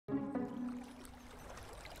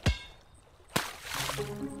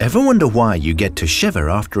Ever wonder why you get to shiver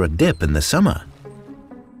after a dip in the summer?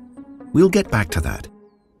 We'll get back to that.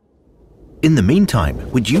 In the meantime,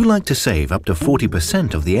 would you like to save up to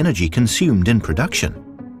 40% of the energy consumed in production?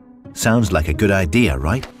 Sounds like a good idea,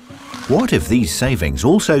 right? What if these savings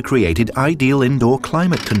also created ideal indoor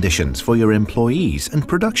climate conditions for your employees and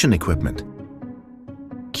production equipment?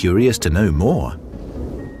 Curious to know more?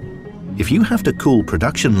 If you have to cool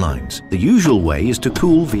production lines, the usual way is to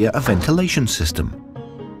cool via a ventilation system.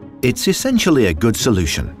 It's essentially a good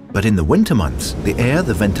solution, but in the winter months, the air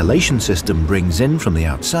the ventilation system brings in from the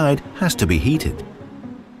outside has to be heated.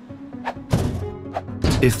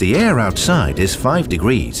 If the air outside is 5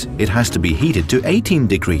 degrees, it has to be heated to 18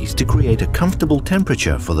 degrees to create a comfortable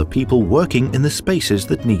temperature for the people working in the spaces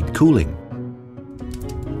that need cooling.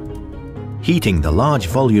 Heating the large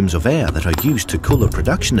volumes of air that are used to cool a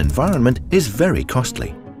production environment is very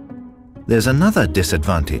costly. There's another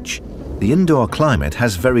disadvantage. The indoor climate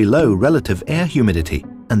has very low relative air humidity,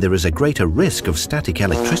 and there is a greater risk of static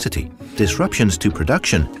electricity, disruptions to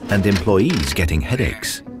production, and employees getting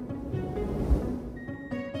headaches.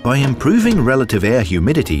 By improving relative air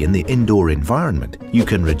humidity in the indoor environment, you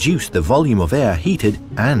can reduce the volume of air heated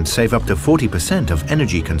and save up to 40% of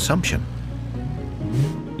energy consumption.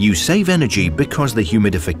 You save energy because the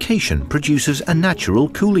humidification produces a natural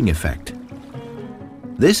cooling effect.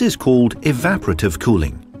 This is called evaporative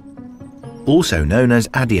cooling, also known as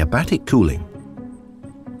adiabatic cooling.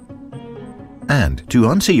 And to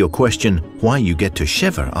answer your question why you get to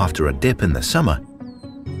shiver after a dip in the summer,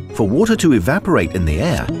 for water to evaporate in the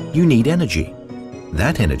air, you need energy.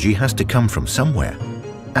 That energy has to come from somewhere.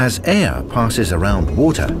 As air passes around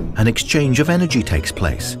water, an exchange of energy takes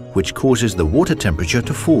place, which causes the water temperature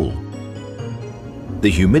to fall.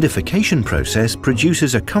 The humidification process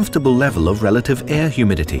produces a comfortable level of relative air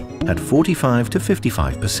humidity at 45 to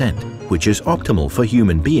 55%, which is optimal for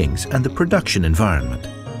human beings and the production environment.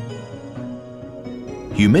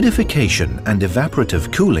 Humidification and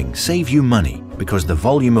evaporative cooling save you money because the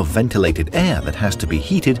volume of ventilated air that has to be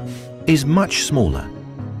heated is much smaller.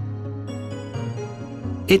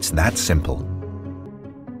 It's that simple.